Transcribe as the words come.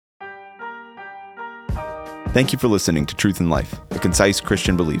Thank you for listening to Truth in Life, a concise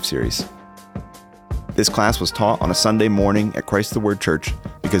Christian belief series. This class was taught on a Sunday morning at Christ the Word Church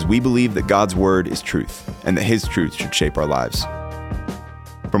because we believe that God's Word is truth and that His truth should shape our lives.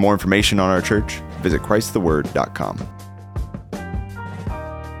 For more information on our church, visit christtheword.com.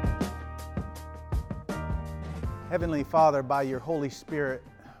 Heavenly Father, by your Holy Spirit,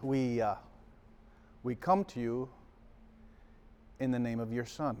 we come to you in the name of your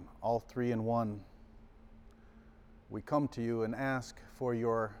Son, all three in one. We come to you and ask for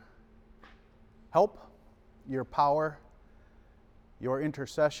your help, your power, your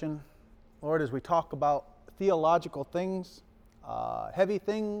intercession. Lord, as we talk about theological things, heavy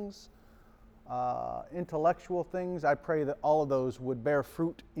things, intellectual things, I pray that all of those would bear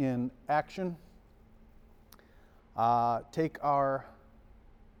fruit in action. Take our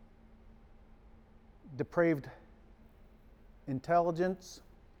depraved intelligence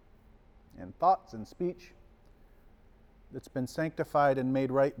and thoughts and speech that's been sanctified and made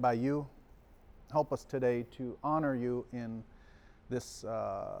right by you. Help us today to honor you in this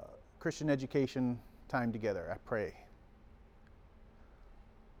Christian education time together, I pray.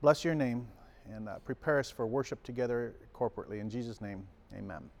 Bless your name and prepare us for worship together corporately. In Jesus' name,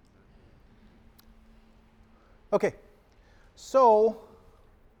 amen. Okay, so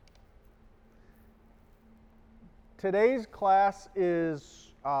today's class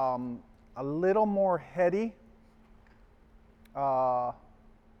is a little more heady.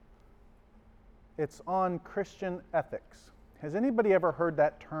 It's on Christian ethics. Has anybody ever heard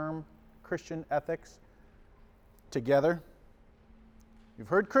that term, Christian ethics, together? You've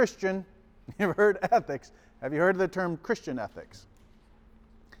heard Christian, you've heard ethics. Have you heard of the term Christian ethics?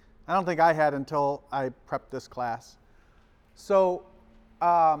 I don't think I had until I prepped this class. So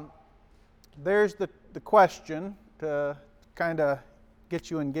there's the question to kind of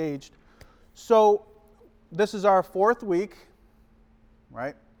get you engaged. So this is our fourth week,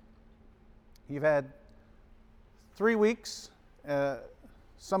 right? You've had 3 weeks,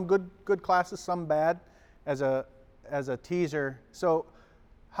 some good classes, some bad, as a teaser. So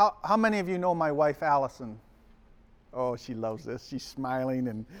how many of you know my wife, Allison? Oh, she loves this. She's smiling,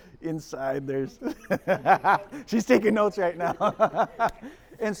 and inside there's... She's taking notes right now.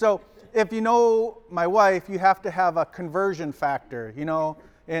 And so if you know my wife, you have to have a conversion factor. You know,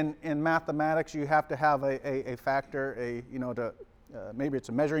 in mathematics, you have to have a factor, maybe it's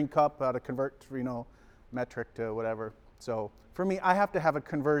a measuring cup, how to convert, metric to whatever. So for me, I have to have a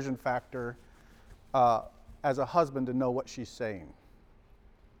conversion factor as a husband to know what she's saying.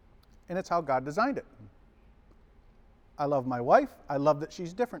 And it's how God designed it. I love my wife. I love that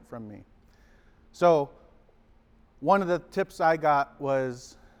she's different from me. So one of the tips I got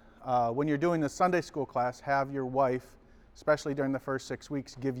was when you're doing the Sunday school class, have your wife, especially during the first 6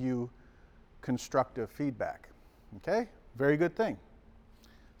 weeks, give you constructive feedback. Okay? Very good thing.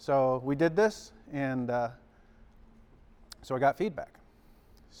 So we did this, and so I got feedback.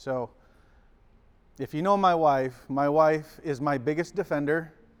 So if you know my wife is my biggest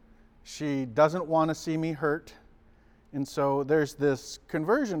defender. She doesn't want to see me hurt. And so there's this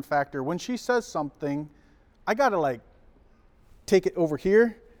conversion factor. When she says something, I got to take it over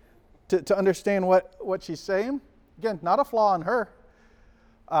here to understand what she's saying. Again, not a flaw in her.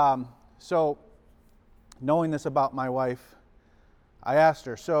 So knowing this about my wife, I asked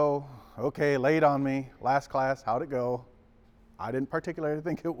her, okay, lay it on me. Last class, how'd it go? I didn't particularly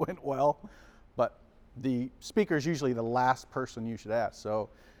think it went well, but the speaker is usually the last person you should ask. So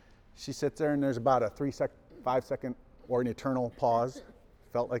she sits there, and there's about a 5 second or an eternal pause.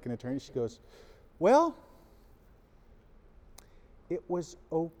 Felt like an eternity. She goes, well, it was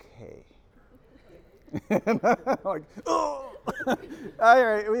okay. And I'm like, oh, all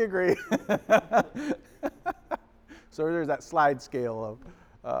right, we agree. So there's that slide scale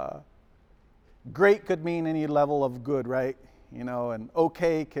of great could mean any level of good, right? And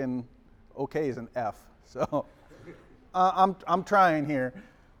okay is an F. So I'm trying here.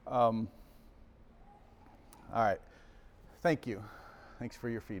 All right. Thank you. Thanks for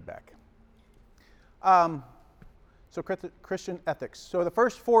your feedback. So Christian ethics. So the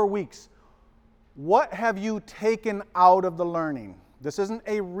first 4 weeks, what have you taken out of the learning? This isn't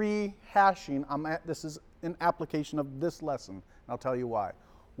a rehashing. This is an application of this lesson. I'll tell you why.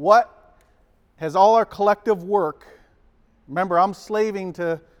 What has all our collective work? Remember, I'm slaving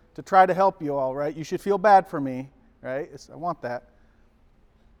to try to help you all, right? You should feel bad for me, right? I want that.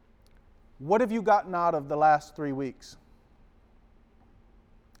 What have you gotten out of the last 3 weeks?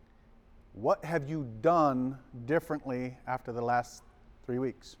 What have you done differently after the last 3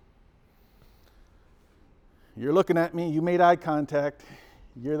 weeks? You're looking at me, you made eye contact,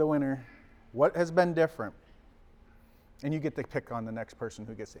 you're the winner. What has been different? And you get to pick on the next person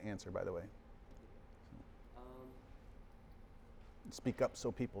who gets to answer, by the way. Speak up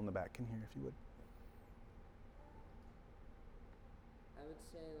so people in the back can hear, if you would. I would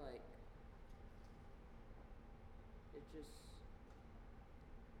say, like, it just,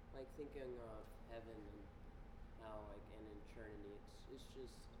 like, thinking of heaven and how, like, and eternity, it's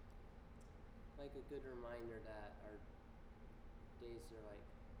just, like, a good reminder that our days are, like,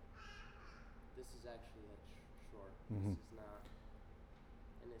 this is actually, like, short. Mm-hmm. This is not,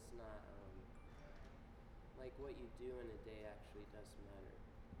 and it's not, like, what you do in a day actually does matter.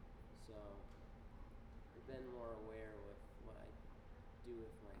 So, I've been more aware with what I do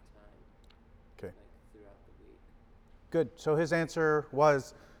with my time. Okay. Like, throughout the week. Good. So his answer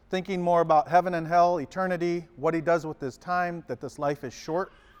was thinking more about heaven and hell, eternity, what he does with his time, that this life is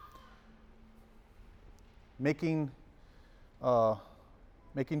short. Making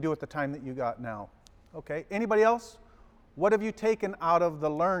do with the time that you got now. Okay. Anybody else? What have you taken out of the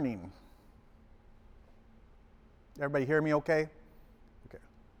learning? Everybody hear me okay? Okay.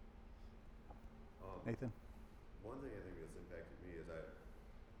 Nathan? One thing I think that's impacted me is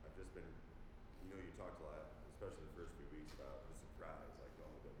I've just been, you talked a lot, especially the first few weeks, about the surprise, like,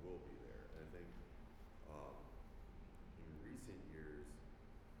 oh, that will be there. And I think in recent years,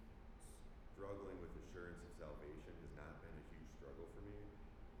 struggling with assurance of salvation has not been a huge struggle for me,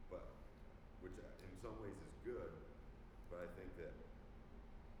 but which in some ways is good, but I think that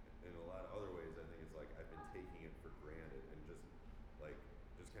in a lot of other ways, I think it's like I've been taking it for granted and just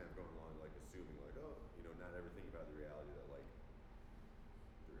kind of going along, like, assuming, like, oh, not ever thinking about the reality that, like,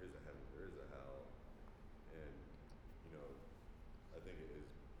 there is a heaven, there is a hell, and I think it has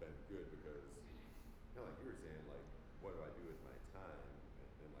been good because, like you were saying, like, what do I do with my time,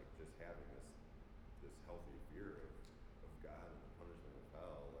 and like, just having this healthy fear of God and the punishment of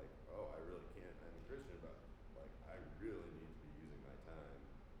hell, like, oh, I really can't. I'm a Christian, but like, I really need to be using my time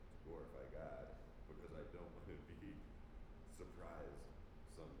to glorify God because I don't want to be surprised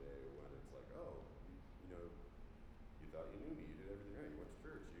someday when it's like, oh, you thought you knew me, you did everything right, you went to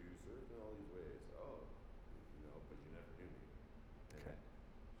church, you served in all these ways, oh, but you never knew me. And Okay.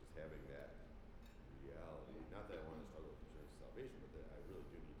 just having that reality, not that I want to struggle with assurance of salvation, but that I really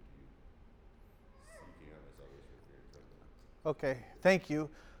do need to be seeking out my salvation with fear and trembling. Okay, thank you.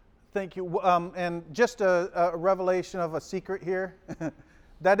 Thank you. And just a revelation of a secret here.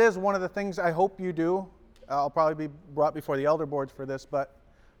 That is one of the things I hope you do. I'll probably be brought before the elder boards for this, but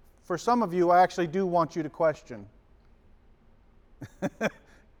for some of you, I actually do want you to question.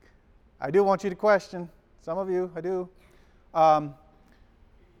 I do want you to question. Some of you, I do.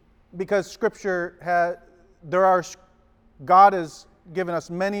 Because Scripture God has given us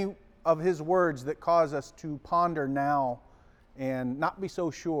many of His words that cause us to ponder now and not be so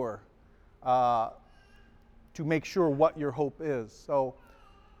sure, to make sure what your hope is. So,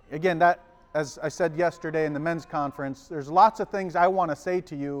 again, that, as I said yesterday in the men's conference, there's lots of things I want to say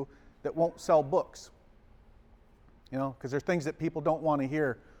to you that won't sell books. Because there's things that people don't want to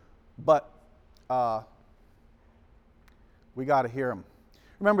hear, but we got to hear them.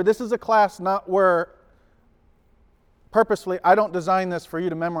 Remember, this is a class not where purposefully, I don't design this for you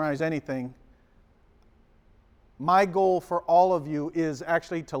to memorize anything. My goal for all of you is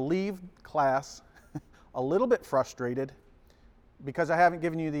actually to leave class a little bit frustrated because I haven't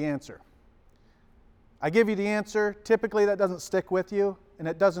given you the answer. I give you the answer, typically that doesn't stick with you, and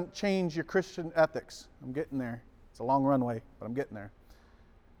it doesn't change your Christian ethics. I'm getting there. It's a long runway, but I'm getting there.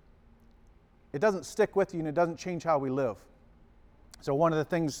 It doesn't stick with you, and it doesn't change how we live. So one of the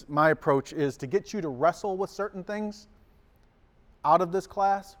things, my approach is to get you to wrestle with certain things out of this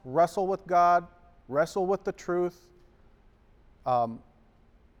class, wrestle with God, wrestle with the truth.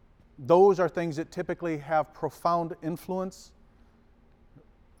 Those are things that typically have profound influence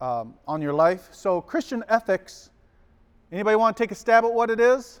on your life. So Christian ethics, anybody want to take a stab at what it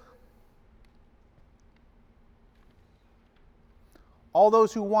is? All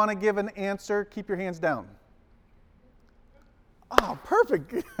those who want to give an answer, keep your hands down. Oh,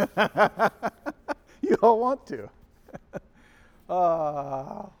 perfect. You all want to.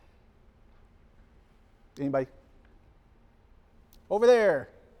 Anybody? Over there.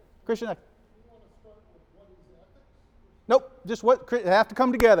 Christian. You want to start with what is ethics? Nope, just what they have to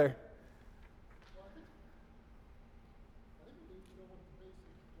come together. Well, I think we need to know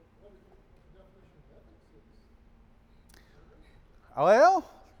what the definition of ethics is. Well,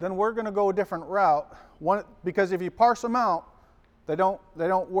 then we're going to go a different route. Because if you parse them out, they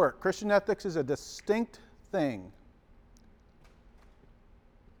don't work. Christian ethics is a distinct thing.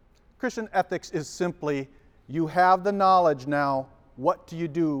 Christian ethics is simply, you have the knowledge now, what do you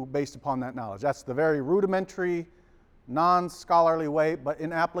do based upon that knowledge? That's the very rudimentary non-scholarly way, but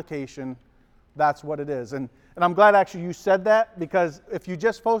in application, that's what it is. And I'm glad actually you said that, because if you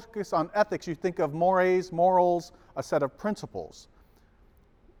just focus on ethics, you think of mores, morals, a set of principles.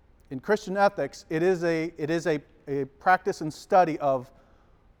 In Christian ethics, it is a practice and study of,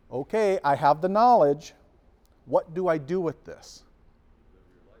 okay, I have the knowledge, what do I do with this?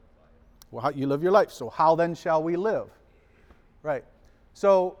 Well, how you live your life. So how then shall we live? Right.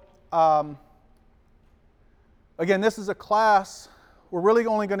 So, again, this is a class. We're really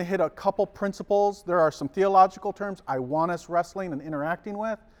only going to hit a couple principles. There are some theological terms I want us wrestling and interacting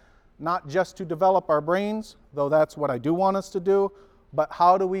with, not just to develop our brains, though that's what I do want us to do, but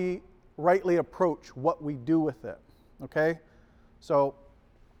how do we rightly approach what we do with it, okay? So,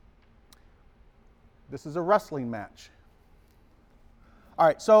 this is a wrestling match. All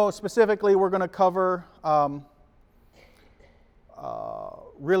right, so specifically we're going to cover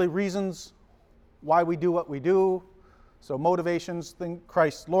really reasons why we do what we do. So motivations, think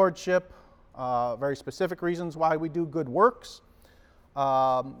Christ's lordship, very specific reasons why we do good works.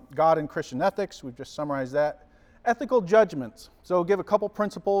 God and Christian ethics, we've just summarized that. Ethical judgments. So give a couple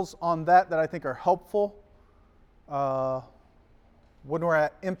principles on that I think are helpful when we're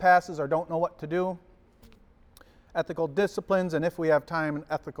at impasses or don't know what to do. Ethical disciplines, and if we have time, an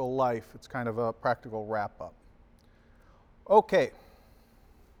ethical life. It's kind of a practical wrap-up. Okay.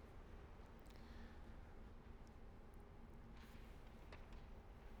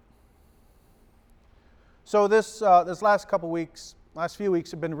 So this last few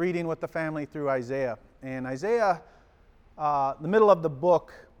weeks, have been reading with the family through Isaiah. And Isaiah, the middle of the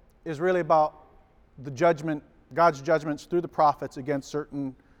book, is really about the judgment, God's judgments through the prophets against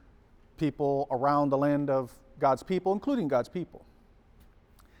certain people around the land of God's people, including God's people.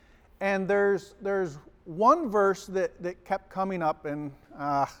 And there's one verse that kept coming up, and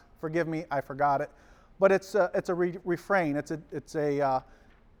forgive me, I forgot it, but it's a refrain.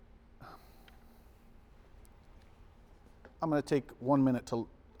 I'm going to take 1 minute to.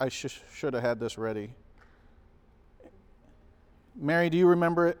 I should have had this ready. Mary, do you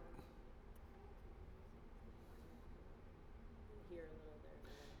remember it? Here a little,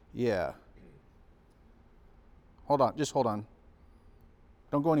 there. Yeah. Hold on, just hold on.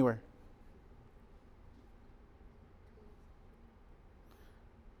 Don't go anywhere.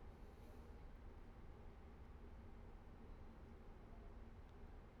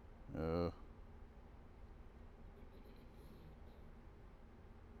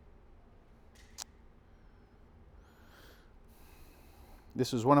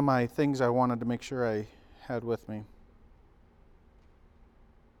 This is one of my things I wanted to make sure I had with me.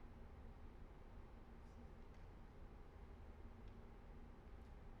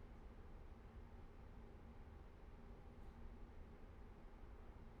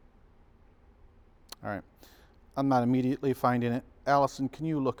 All right. I'm not immediately finding it. Allison, can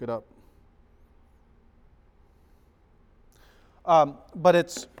you look it up? But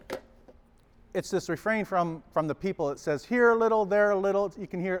it's this refrain from the people. It says, here a little, there a little. You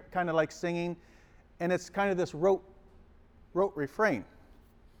can hear it kind of like singing. And it's kind of this rote refrain.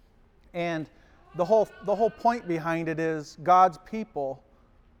 And the whole point behind it is God's people,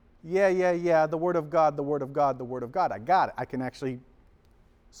 the Word of God, the Word of God, the Word of God. I got it. I can actually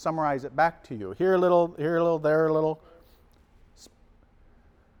summarize it back to you. Here a little, there a little. Is it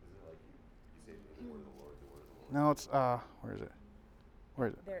like you say the word of the Lord, the word of the Lord? No, it's, where is it? Where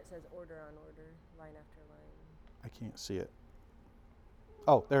is it? There it says order on order, line after line. I can't see it.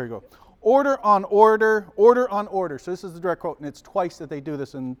 Oh, there you go. Order on order, order on order. So this is the direct quote, and it's twice that they do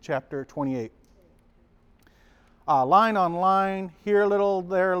this in chapter 28. Line on line, here a little,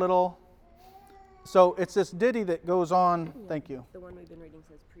 there a little. So it's this ditty that goes on. Thank you. The one we've been reading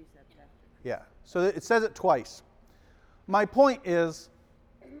says precept after. Yeah. So it says it twice. My point is,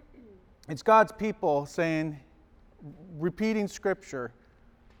 it's God's people saying, repeating Scripture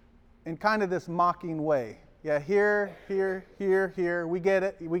in kind of this mocking way. Yeah, here, here, here, here. We get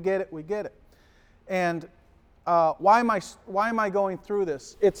it. We get it. We get it. And why am I going through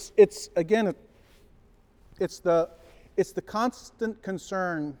this? It's the constant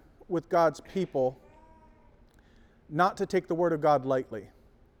concern with God's people not to take the Word of God lightly.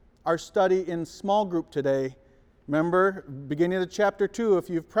 Our study in small group today, remember, beginning of chapter 2, if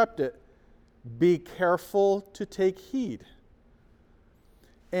you've prepped it, be careful to take heed.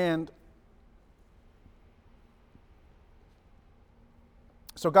 And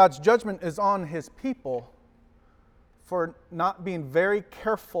so God's judgment is on His people for not being very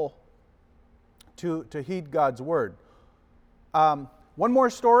careful to heed God's Word. One more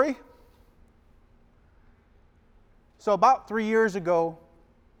story. So about 3 years ago,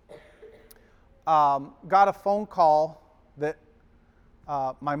 got a phone call that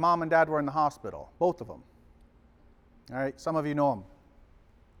my mom and dad were in the hospital, both of them. All right, some of you know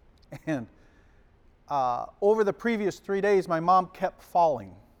them. And over the previous 3 days, my mom kept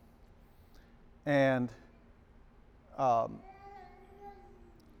falling. And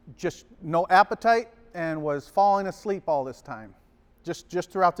just no appetite and was falling asleep all this time.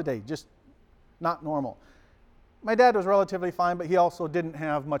 Just throughout the day, just not normal. My dad was relatively fine, but he also didn't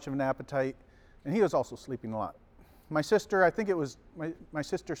have much of an appetite, and he was also sleeping a lot. My sister, I think it was, my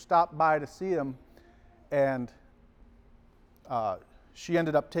sister stopped by to see him, and she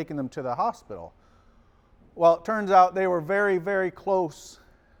ended up taking them to the hospital. Well, it turns out they were very, very close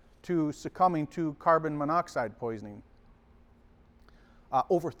to succumbing to carbon monoxide poisoning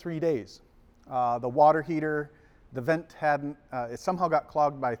over 3 days. The water heater, the vent hadn't, it somehow got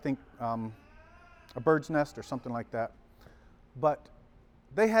clogged by, I think, a bird's nest or something like that. But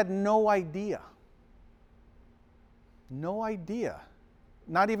they had no idea. No idea.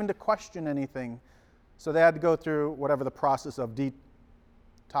 Not even to question anything. So they had to go through whatever the process of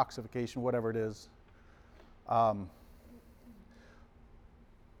detoxification, whatever it is.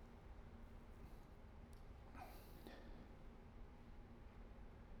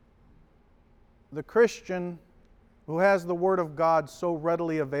 The Christian who has the Word of God so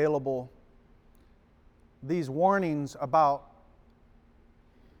readily available, these warnings about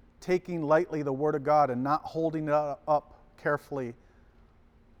taking lightly the Word of God and not holding it up carefully,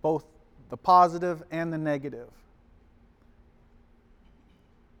 both the positive and the negative.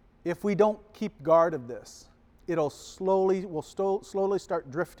 If we don't keep guard of this, we'll slowly start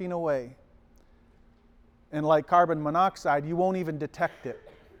drifting away. And like carbon monoxide, you won't even detect it.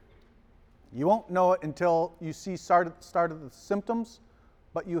 You won't know it until you see start of the symptoms,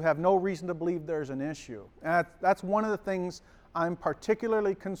 but you have no reason to believe there's an issue. And that's one of the things I'm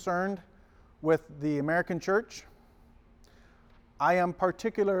particularly concerned with the American church. I am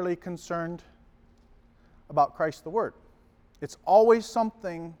particularly concerned about Christ the Word. It's always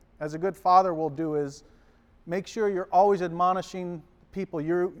something, as a good father will do, is make sure you're always admonishing people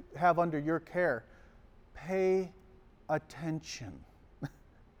you have under your care. Pay attention.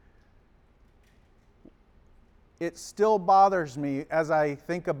 It still bothers me as I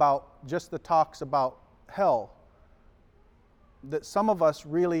think about just the talks about hell, that some of us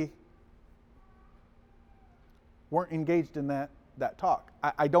really weren't engaged in that talk.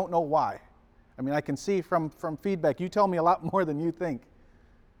 I don't know why. I mean, I can see from feedback, you tell me a lot more than you think,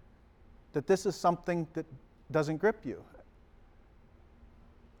 that this is something that doesn't grip you.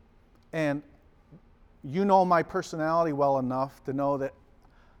 And you know my personality well enough to know that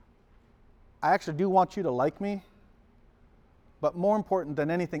I actually do want you to like me. But more important than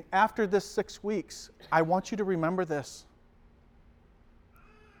anything, after this 6 weeks, I want you to remember this.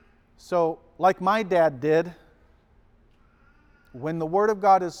 So, like my dad did, when the Word of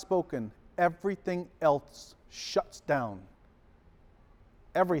God is spoken, everything else shuts down.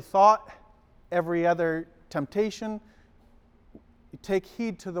 Every thought, every other temptation, you take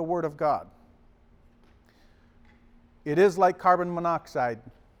heed to the Word of God. It is like carbon monoxide.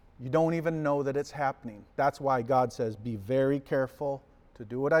 You don't even know that it's happening. That's why God says, be very careful to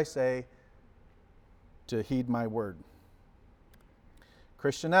do what I say, to heed my word.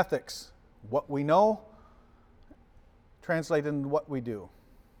 Christian ethics, what we know, translated into what we do.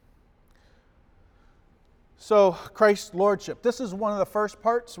 So, Christ's lordship. This is one of the first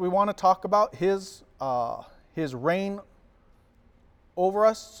parts we want to talk about, his reign over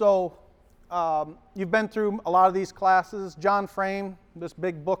us. So, you've been through a lot of these classes. John Frame, this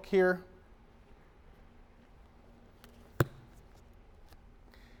big book here,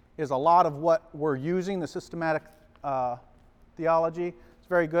 is a lot of what we're using, the systematic theology. It's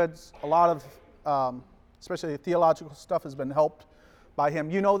very good. A lot of, especially the theological stuff, has been helped by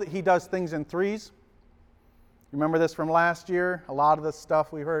him. You know that he does things in threes. Remember this from last year? A lot of the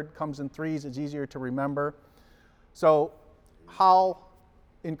stuff we heard comes in threes. It's easier to remember. So how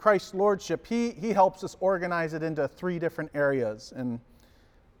in Christ's lordship, he helps us organize it into 3 different areas, and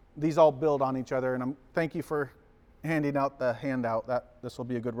these all build on each other. And thank you for handing out the handout. That this will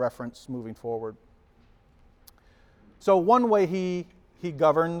be a good reference moving forward. So one way he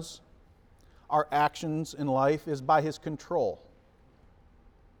governs our actions in life is by his control,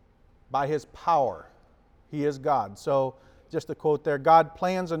 by his power. He is God. So just a quote there, God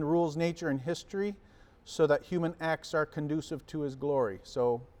plans and rules nature and history so that human acts are conducive to his glory.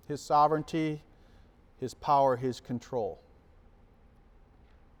 So his sovereignty, his power, his control.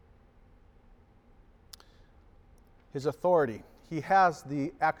 His authority. He has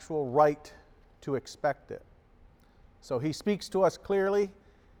the actual right to expect it. So he speaks to us clearly.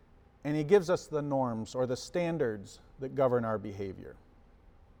 And he gives us the norms or the standards that govern our behavior.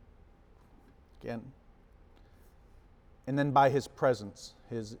 Again. And then by his presence,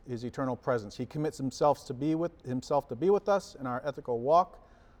 his eternal presence, he commits himself to be with us in our ethical walk,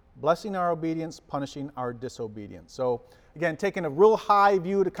 blessing our obedience, punishing our disobedience. So again, taking a real high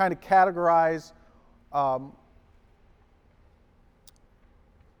view to kind of categorize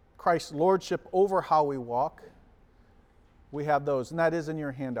Christ's lordship over how we walk. We have those, and that is in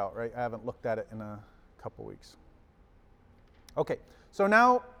your handout, right? I haven't looked at it in a couple weeks. Okay, so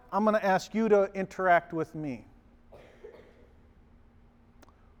now I'm going to ask you to interact with me.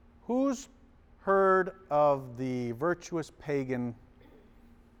 Who's heard of the virtuous pagan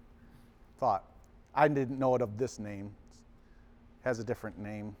thought? I didn't know it of this name. It has a different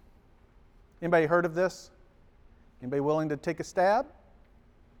name. Anybody heard of this? Anybody willing to take a stab?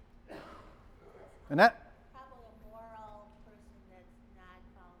 Annette? Probably a moral person that's not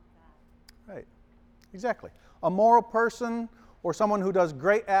found God. Right. Exactly. A moral person or someone who does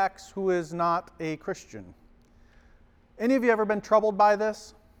great acts who is not a Christian. Any of you ever been troubled by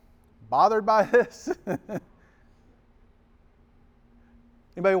this? Bothered by this?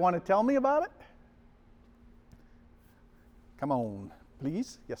 Anybody want to tell me about it? Come on,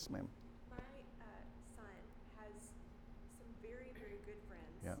 please. Yes, ma'am. My son has some very, very good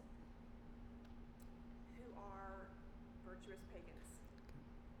friends Yeah. who are virtuous pagans.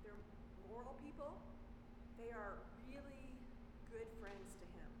 They're moral people. They are really good friends to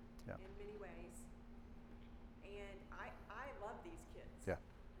him Yeah. in many ways. And I love these kids. Yeah.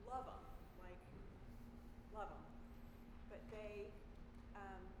 Love them. Like, love them. But they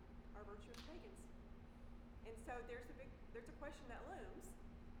are virtuous pagans. And so there's a question that looms.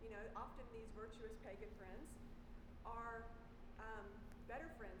 You know, often these virtuous pagan friends are better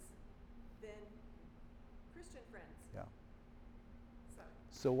friends than Christian friends. Yeah.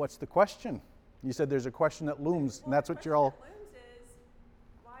 So what's the question? You said there's a question that looms, and that's what you're all... The question that looms is,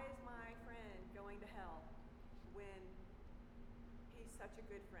 why is my friend going to hell when he's such a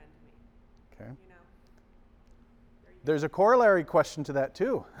good friend to me? Okay. You know? There's a corollary question to that,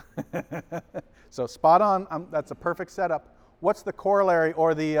 too. So spot on. That's a perfect setup. What's the corollary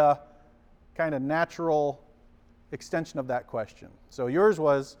or the kind of natural extension of that question? So yours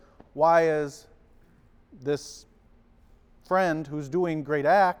was, why is this friend who's doing great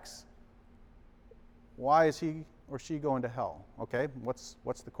acts, why is he or she going to hell? Okay, what's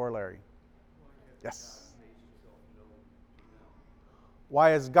the corollary? Yes.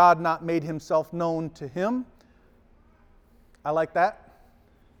 Why has God not made himself known to him? I like that.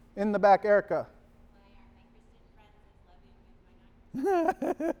 In the back, Erica.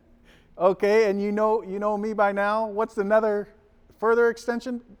 Okay, and you know me by now. What's another further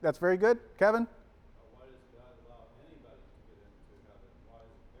extension? That's very good. Kevin? Why does God allow anybody to get into heaven? Why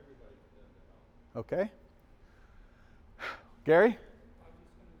is everybody condemned to hell? Okay. Gary? I'm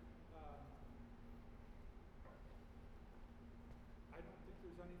just going to, I don't think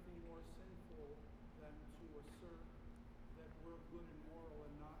there's anything more sinful than to assert that we're good and moral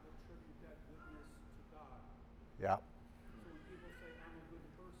and not attribute that goodness to God. Yeah. So when people say I'm a good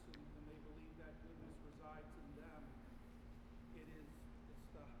person and they believe that goodness resides in them,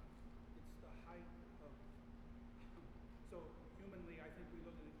 it's the height of, so humanly I think we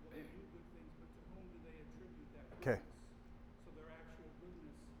look at it, well, they do good things, but to whom do they attribute that Okay. goodness? So their actual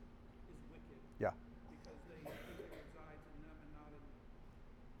goodness is wicked. Yeah. Because they think it resides in them and not in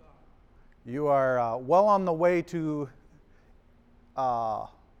God. You are well on the way to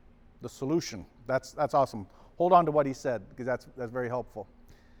the solution. That's awesome. Hold on to what he said, because that's very helpful.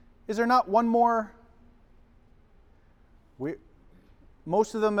 Is there not one more?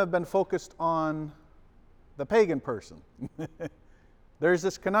 Most of them have been focused on the pagan person. There's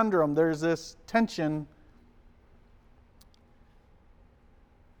this conundrum. There's this tension.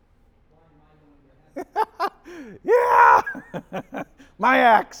 Yeah! My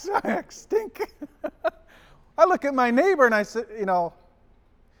acts stink. I look at my neighbor and I say,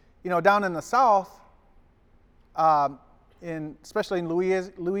 down in the South, especially in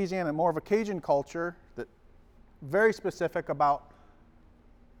Louisiana, more of a Cajun culture, that very specific about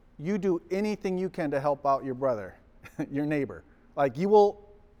you do anything you can to help out your brother, your neighbor. Like you will,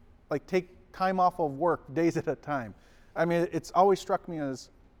 take time off of work days at a time. I mean, it's always struck me as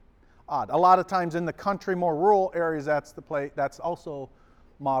odd. A lot of times in the country, more rural areas, that's also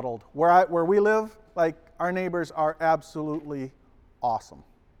modeled. Where we live, our neighbors are absolutely awesome.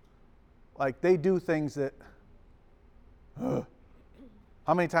 They do things that. How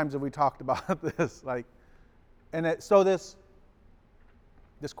many times have we talked about this? So this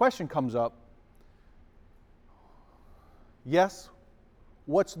question comes up. Yes,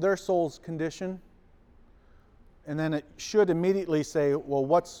 what's their soul's condition? And then it should immediately say, well,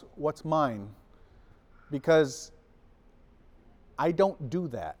 what's mine? Because I don't do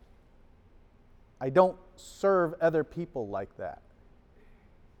that. I don't serve other people like that.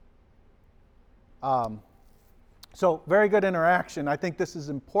 So very good interaction. I think this is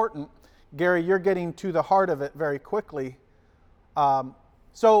important. Gary, you're getting to the heart of it very quickly.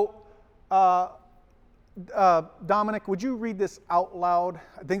 Dominic, would you read this out loud?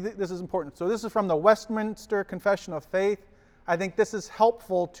 I think this is important. So this is from the Westminster Confession of Faith. I think this is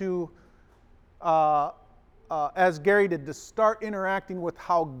helpful to, as Gary did, to start interacting with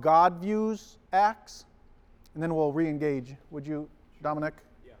how God views acts, and then we'll re-engage. Would you, Dominic?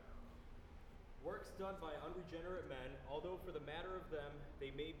 Yeah. Works done by unregenerate men, although for the matter of them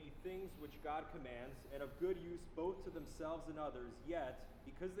they may be things which God commands, and of good use both to themselves and others, yet,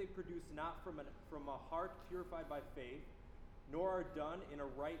 because they produce not from a heart purified by faith, nor are done in a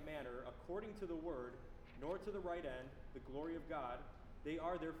right manner, according to the word, nor to the right end, the glory of God, they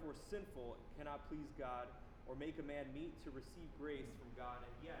are therefore sinful, and cannot please God, or make a man meet to receive grace from God,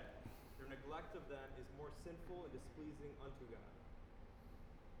 and yet their neglect of them is more sinful and displeasing unto God.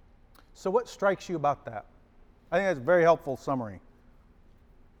 So what strikes you about that? I think that's a very helpful summary.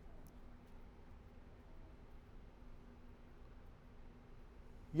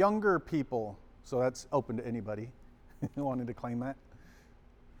 Younger people, so that's open to anybody who wanted to claim that.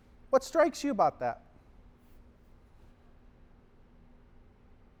 What strikes you about that?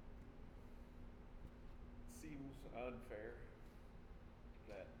 Seems unfair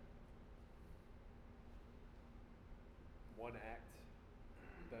that one act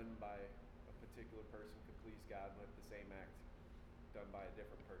done by a particular person could please God, but the same act done by a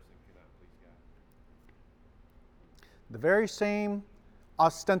different person cannot please God. The very same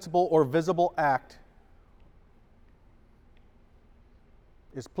ostensible or visible act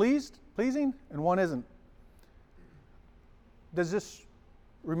is pleasing, and one isn't. Does this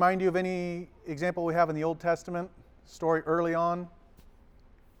remind you of any example we have in the Old Testament story early on?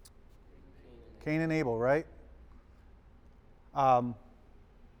 Cain and Abel, right? So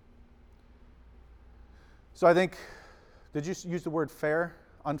I think, did you use the word fair,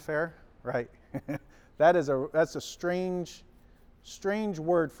 unfair? Right. That's a strange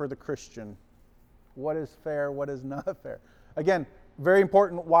word for the Christian. What is fair? What is not fair? Again, very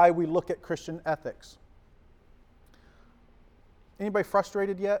important why we look at Christian ethics. Anybody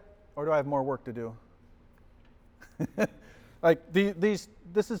frustrated yet? Or do I have more work to do?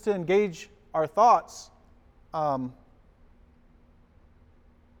 This is to engage our thoughts. I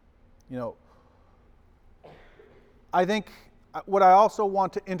think what I also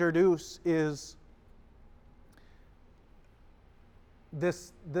want to introduce is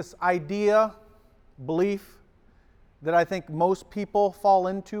this idea, belief, that I think most people fall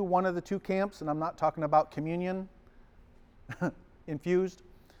into one of the two camps, and I'm not talking about communion infused,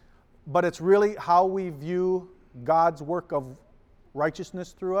 but it's really how we view God's work of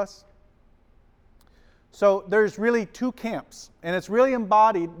righteousness through us. So there's really two camps, and it's really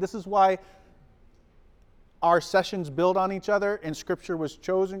embodied. This is why our sessions build on each other, and Scripture was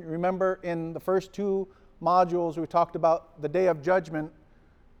chosen. Remember, in the first two modules, we talked about the day of judgment,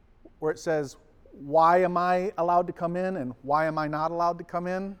 where it says, why am I allowed to come in and why am I not allowed to come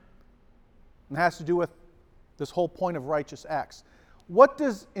in? And it has to do with this whole point of righteous acts. What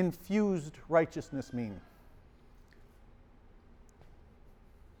does infused righteousness mean?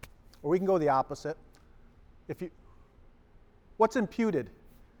 Or we can go the opposite. What's imputed?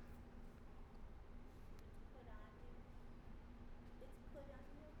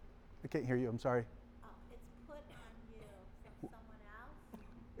 I can't hear you, I'm sorry. Oh, it's put on you from someone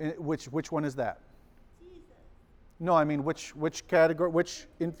else? Which one is that? Jesus. No, I mean which category, which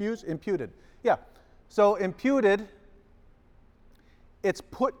infused? Imputed. Yeah. So imputed, it's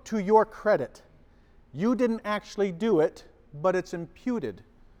put to your credit. You didn't actually do it, but it's imputed.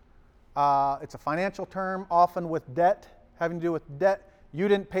 It's a financial term, often with debt, having to do with debt. You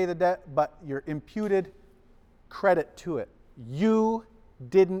didn't pay the debt, but you're imputed credit to it. You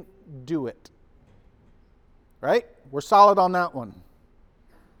didn't do it. Right? We're solid on that one.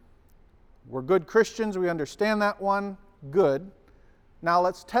 We're good Christians. We understand that one. Good. Now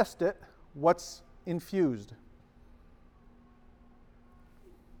let's test it. What's infused?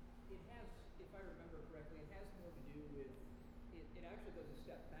 It has, if I remember correctly, it has more to do with, it actually goes a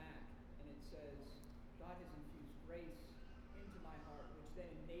step back, and it says, God has infused grace into my heart, which then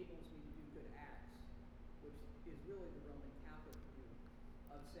enables me to do good acts, which is really the Roman Catholic view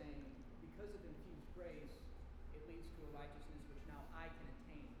of saying, because of infused grace, it leads to a righteousness which now I can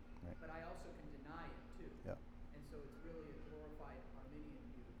attain. Right. But I also can deny it too. Yeah. And so it's really a glorified Arminian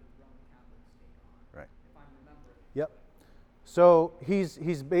Yep. So he's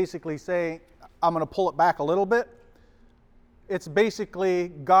basically saying, I'm going to pull it back a little bit. It's basically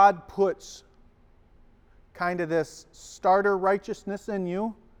God puts kind of this starter righteousness in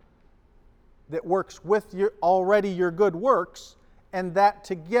you that works with your good works, and that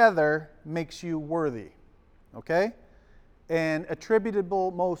together makes you worthy. Okay? And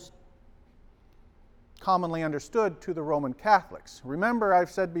attributable most commonly understood to the Roman Catholics. Remember, I've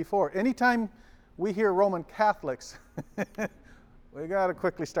said before, anytime we hear Roman Catholics, we got to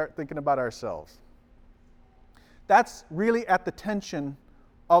quickly start thinking about ourselves. That's really at the tension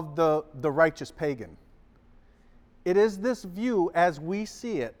of the righteous pagan. It is this view, as we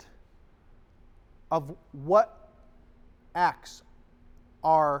see it, of what acts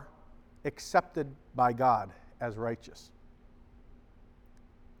are accepted by God as righteous.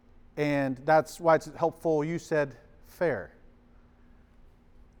 And that's why it's helpful, you said, fair.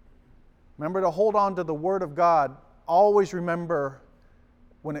 Remember to hold on to the Word of God. Always remember,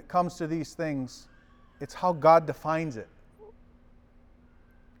 when it comes to these things, it's how God defines it.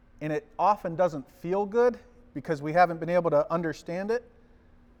 And it often doesn't feel good because we haven't been able to understand it.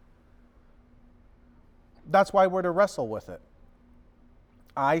 That's why we're to wrestle with it.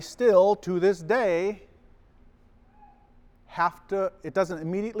 I still, to this day, it doesn't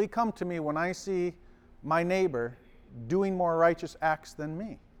immediately come to me when I see my neighbor doing more righteous acts than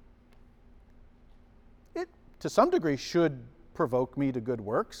me. It, to some degree, should provoke me to good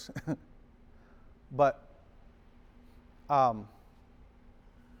works. But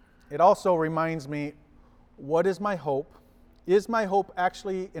it also reminds me, what is my hope? Is my hope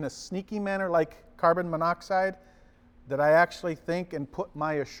actually in a sneaky manner like carbon monoxide, that I actually think and put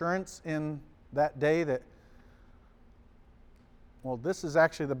my assurance in that day that, well, this is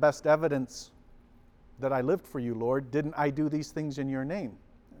actually the best evidence that I lived for you, Lord. Didn't I do these things in your name?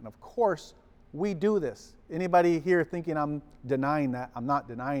 And of course, we do this. Anybody here thinking I'm denying that? I'm not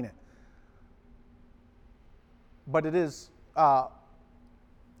denying it. But it is a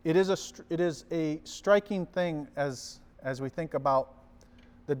striking thing as we think about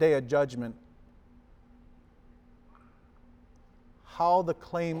the day of judgment, how the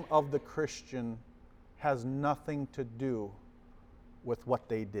claim of the Christian has nothing to do with what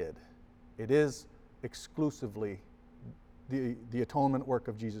they did. It is exclusively the atonement work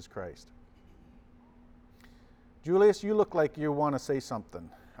of Jesus Christ. Julius, you look like you want to say something.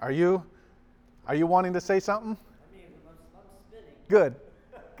 Are you wanting to say something? I mean, I'm spinning. Good.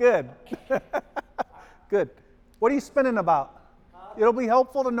 Good. What are you spinning about? It'll be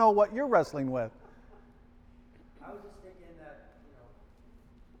helpful to know what you're wrestling with. I was just thinking that,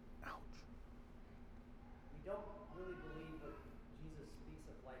 Ouch. we don't really believe what Jesus speaks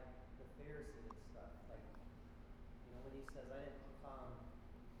of, like the Pharisees and stuff. Like, when he says, I didn't come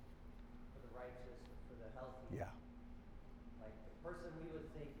for the righteous, for the healthy. Yeah. Like the person we would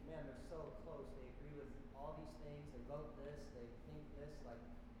think, man, they're so close. They agree with all these things. They vote this. They think this. Like,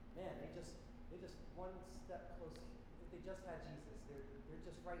 man, they just one step closer. If they just had Jesus, they're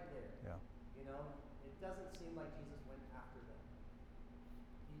just right there. Yeah. It doesn't seem like Jesus went after them.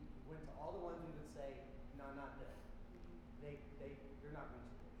 He went to all the ones who would say, no, not them. You're not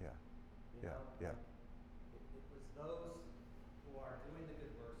reachable. Yeah. You know? Yeah. It was those who are doing the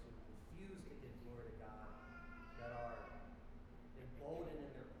good works, who refuse to give glory to God, that are emboldened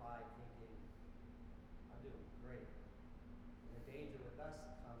in their pride, thinking, I'm doing great. And the danger with us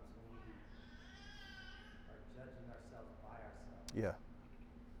comes when we are judging ourselves by ourselves. Yeah.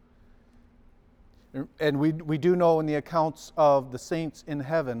 And we do know in the accounts of the saints in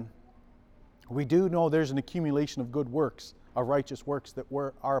heaven, we do know there's an accumulation of good works, of righteous works that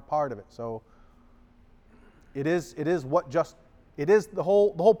are a part of it. So it is the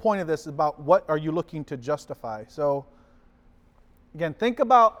whole point of this is about what are you looking to justify. So again, think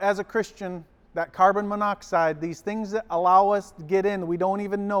about, as a Christian, that carbon monoxide, these things that allow us to get in, we don't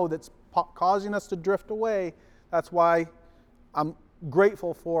even know, that's causing us to drift away. That's why I'm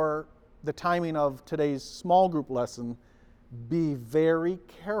grateful for the timing of today's small group lesson. Be very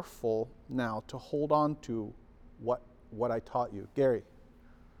careful now to hold on to what I taught you. Gary.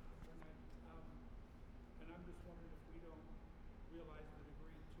 And I'm just wondering if we don't realize the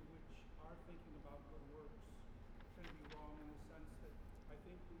degree to which our thinking about good works can be wrong, in the sense that I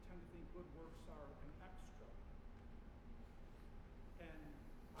think we tend to think good works are an extra. And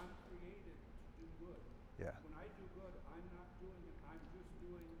I'm created to do good. Yeah. When I do good, I'm not doing it. I'm just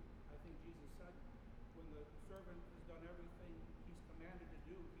doing, I think Jesus said, when the servant has done everything he's commanded to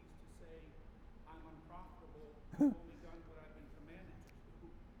do, he's to say, I'm unprofitable, I've only done what I've been commanded to do.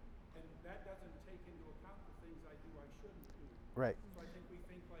 And that doesn't take into account the things I do I shouldn't do. Right. So I think we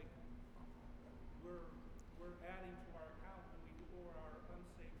think like we're adding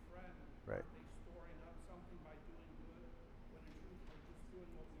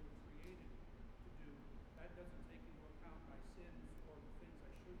doesn't take into account my sins or the things I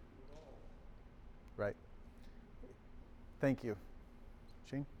should do at all. Right. Thank you.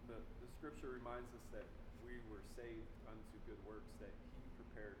 Shane? The scripture reminds us that we were saved unto good works that he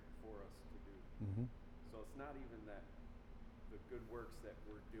prepared for us to do. Mm-hmm. So it's not even that the good works that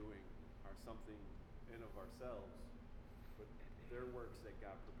we're doing are something in of ourselves, but they're works that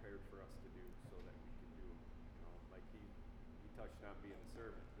God prepared for us to do so that we can do them. You know, like he touched on being a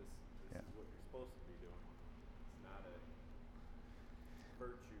servant. This is what you're supposed to be doing. It's not a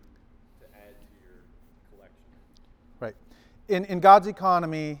virtue to add to your collection. Right. In God's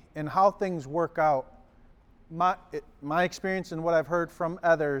economy and how things work out, my experience and what I've heard from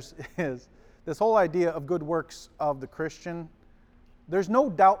others is this whole idea of good works of the Christian, there's no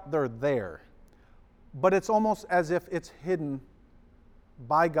doubt they're there, but it's almost as if it's hidden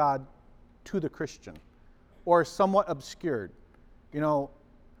by God to the Christian or somewhat obscured. You know,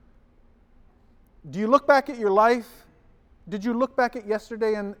 do you look back at your life? Did you look back at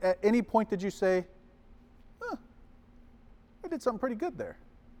yesterday and at any point did you say, I did something pretty good there?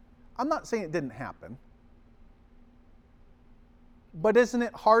 I'm not saying it didn't happen. But isn't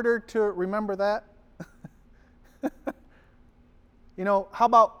it harder to remember that? You know, how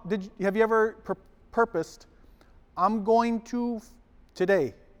about, have you ever purposed, I'm going to,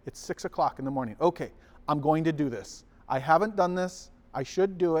 today, it's 6 o'clock in the morning. Okay, I'm going to do this. I haven't done this. I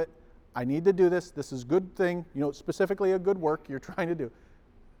should do it. I need to do this. This is a good thing. You know, specifically a good work you're trying to do.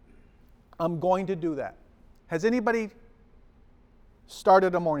 I'm going to do that. Has anybody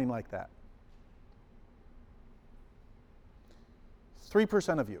started a morning like that?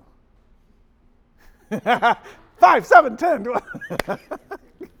 3% of you. 5, 7, 10.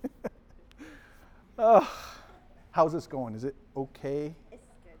 How's this going? Is it okay? It's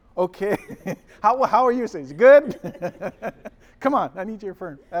good. Okay. How are you saying? Is it good? Come on, I need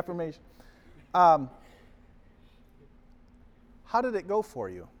your affirmation. How did it go for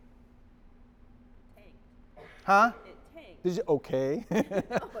you? Tanked. Huh? It tanked. Did you okay? No, it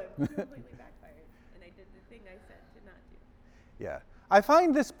completely backfired. And I did the thing I said to not do. Yeah. I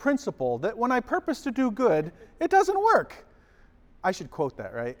find this principle that when I purpose to do good, it doesn't work. I should quote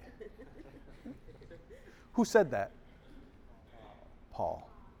that, right? Who said that? Paul.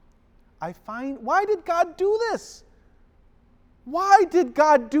 Why did God do this? Why did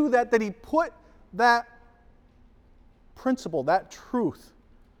God do that? That He put that principle, that truth.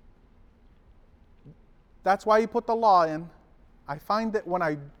 That's why He put the law in. I find that when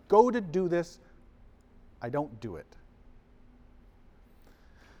I go to do this, I don't do it.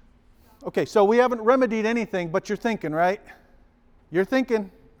 Okay, so we haven't remedied anything, but you're thinking, right? You're thinking.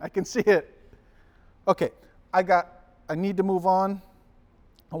 I can see it. Okay, I need to move on.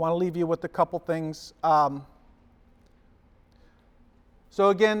 I want to leave you with a couple things. So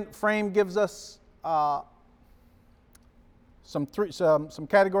again, Frame gives us some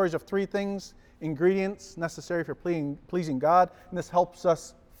categories of 3 things, ingredients necessary for pleasing God, and this helps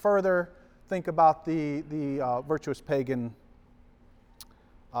us further think about the virtuous pagan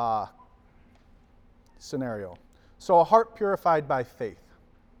scenario. So a heart purified by faith.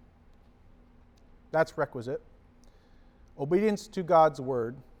 That's requisite. Obedience to God's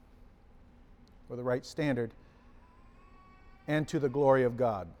word, or the right standard, and to the glory of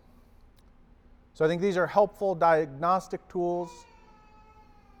God. So I think these are helpful diagnostic tools.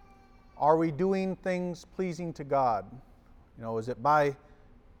 Are we doing things pleasing to God? You know, is it by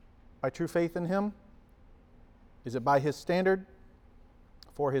true faith in Him? Is it by His standard?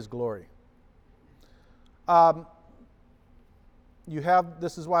 For His glory.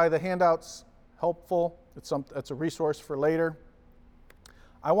 This is why the handout's helpful. It's a resource for later.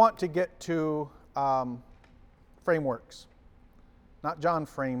 I want to get to frameworks, not John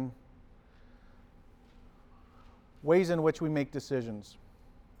Frame, ways in which we make decisions.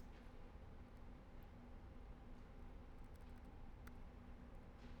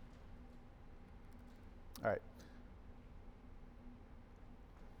 All right.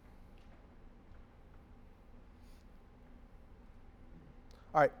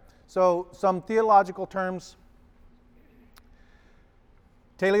 All right, so some theological terms.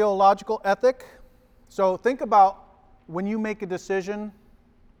 Teleological ethic. So think about when you make a decision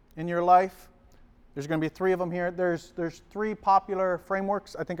in your life. There's going to be 3 of them here. There's 3 popular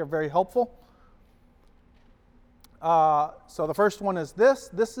frameworks I think are very helpful. So the first one is this.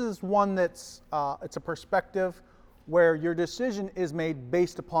 This is one that's it's a perspective where your decision is made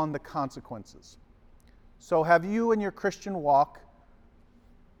based upon the consequences. So have you in your Christian walk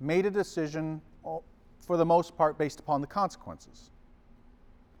made a decision for the most part based upon the consequences?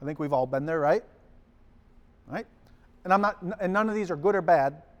 I think we've all been there, right? Right? And none of these are good or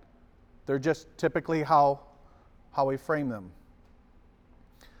bad. They're just typically how how we frame them.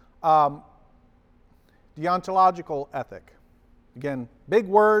 Deontological ethic. Again, big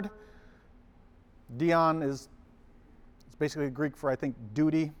word. Deon is basically Greek for, I think,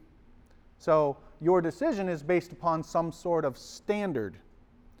 duty. So your decision is based upon some sort of standard.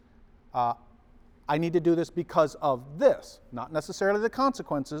 I need to do this because of this. Not necessarily the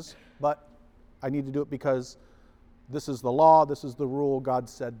consequences, but I need to do it because this is the law, this is the rule, God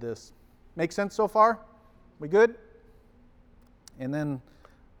said this. Make sense so far? We good? And then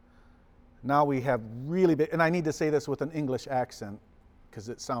now we have really big, and I need to say this with an English accent because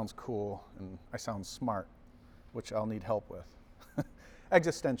it sounds cool and I sound smart, which I'll need help with.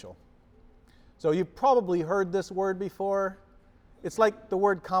 Existential. So you've probably heard this word before. It's like the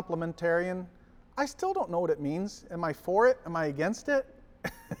word complementarian. I still don't know what it means. Am I for it? Am I against it?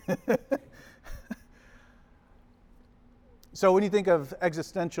 So when you think of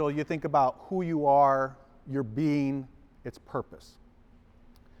existential, you think about who you are, your being, its purpose.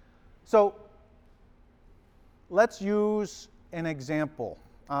 So let's use an example.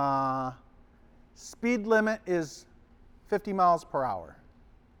 Speed limit is 50 miles per hour.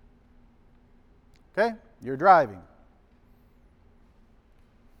 Okay, you're driving.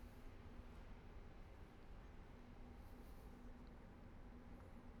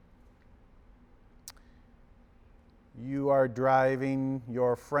 You are driving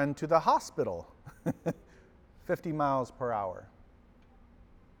your friend to the hospital, 50 miles per hour,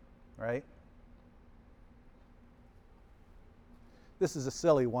 right? This is a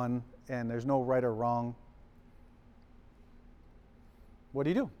silly one, and there's no right or wrong. What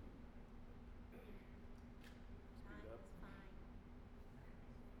do you do?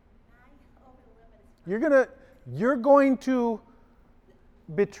 You're going to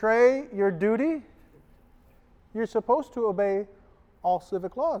betray your duty? You're supposed to obey all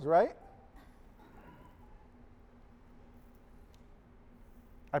civic laws, right?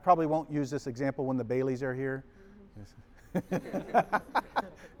 I probably won't use this example when the Baileys are here.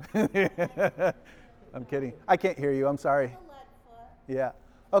 I'm kidding. I can't hear you. I'm sorry. Yeah.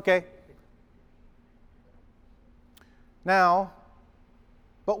 Okay. Now,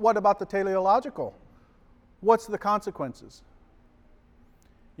 but what about the teleological? What's the consequences?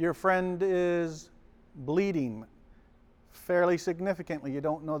 Your friend is bleeding fairly significantly. You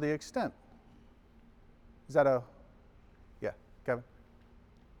don't know the extent. Is that a... Yeah, Kevin?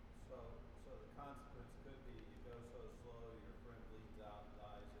 So the consequence could be you go so slow your friend bleeds out and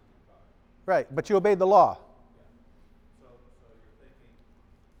dies in your car. Right, but you obeyed the law. Yeah. So you're thinking,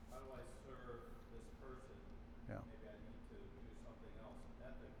 how do I serve this person? Yeah. Maybe I need to do something else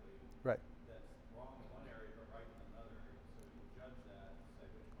ethically. Right. That's wrong in one area but right in another area. So you judge that and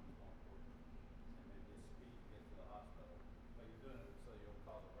say which one's more important. And maybe it's speed to get to the hospital. But you're doing it so you'll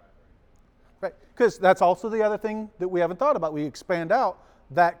cause a wreck or anything like that. Right, because that's also the other thing that we haven't thought about. We expand out.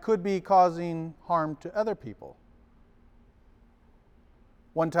 That could be causing harm to other people.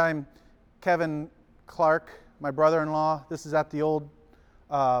 One time, Kevin Clark, my brother-in-law, this is at the old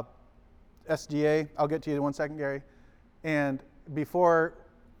SDA. I'll get to you in 1 second, Gary. And before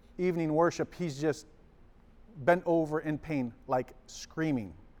evening worship, he's just bent over in pain, like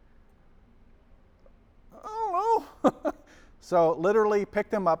screaming. I don't know. So literally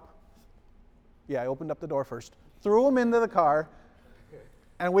picked him up. Yeah, I opened up the door first. Threw him into the car.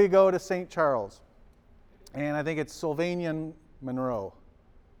 And we go to St. Charles. And I think it's Sylvania Monroe.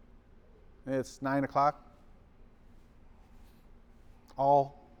 It's 9 o'clock.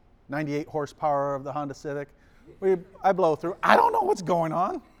 All 98 horsepower of the Honda Civic. I blow through. I don't know what's going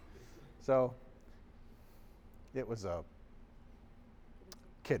on. So it was a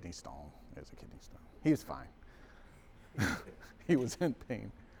kidney stone. It was a kidney stone. He was fine. He was in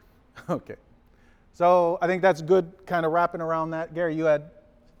pain. Okay. So I think that's good kind of wrapping around that. Gary, you had... I've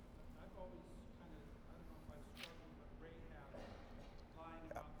always kind of, I don't know if I've struggled with Rahab lying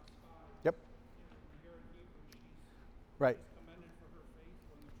about the spot. Yep. Here in Hebrew, she's Right. commended for her faith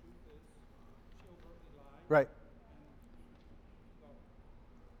when the truth is she overtly lied. Right. And so,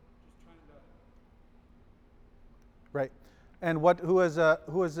 just trying to, Right. And who is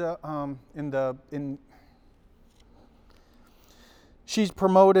she's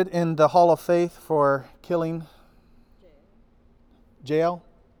promoted in the Hall of Faith for killing. Jael,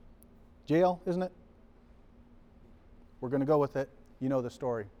 isn't it? We're going to go with it. You know the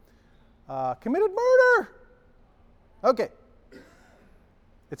story. Committed murder. Okay.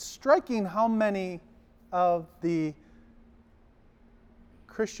 It's striking how many of the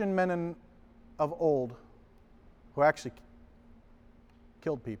Christian men of old who actually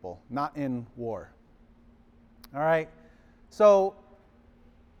killed people, not in war. All right? So,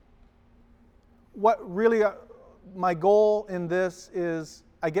 what really my goal in this is,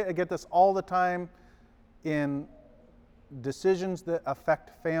 I get this all the time in decisions that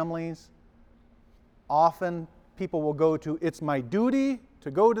affect families. Often people will go to, it's my duty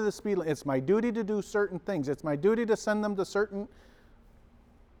to go to the speed limit. It's my duty to do certain things. It's my duty to send them to certain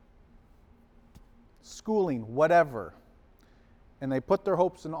schooling, whatever. And they put their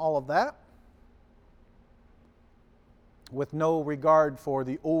hopes in all of that with no regard for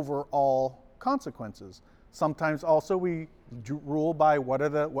the overall consequences. Sometimes also we rule by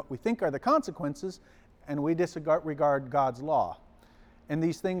what we think are the consequences, and we disregard God's law. And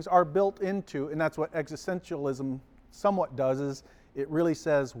these things are built into, and that's what existentialism somewhat does, is it really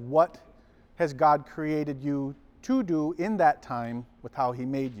says, what has God created you to do in that time with how He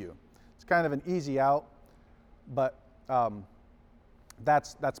made you? It's kind of an easy out, but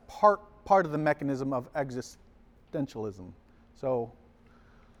that's part of the mechanism of existentialism. So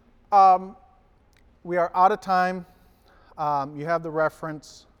we are out of time. You have the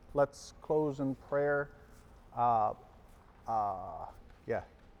reference. Let's close in prayer. Yeah.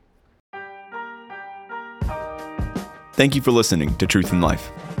 Thank you for listening to Truth in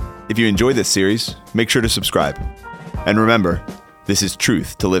Life. If you enjoy this series, make sure to subscribe. And remember, this is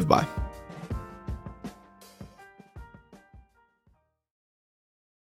truth to live by.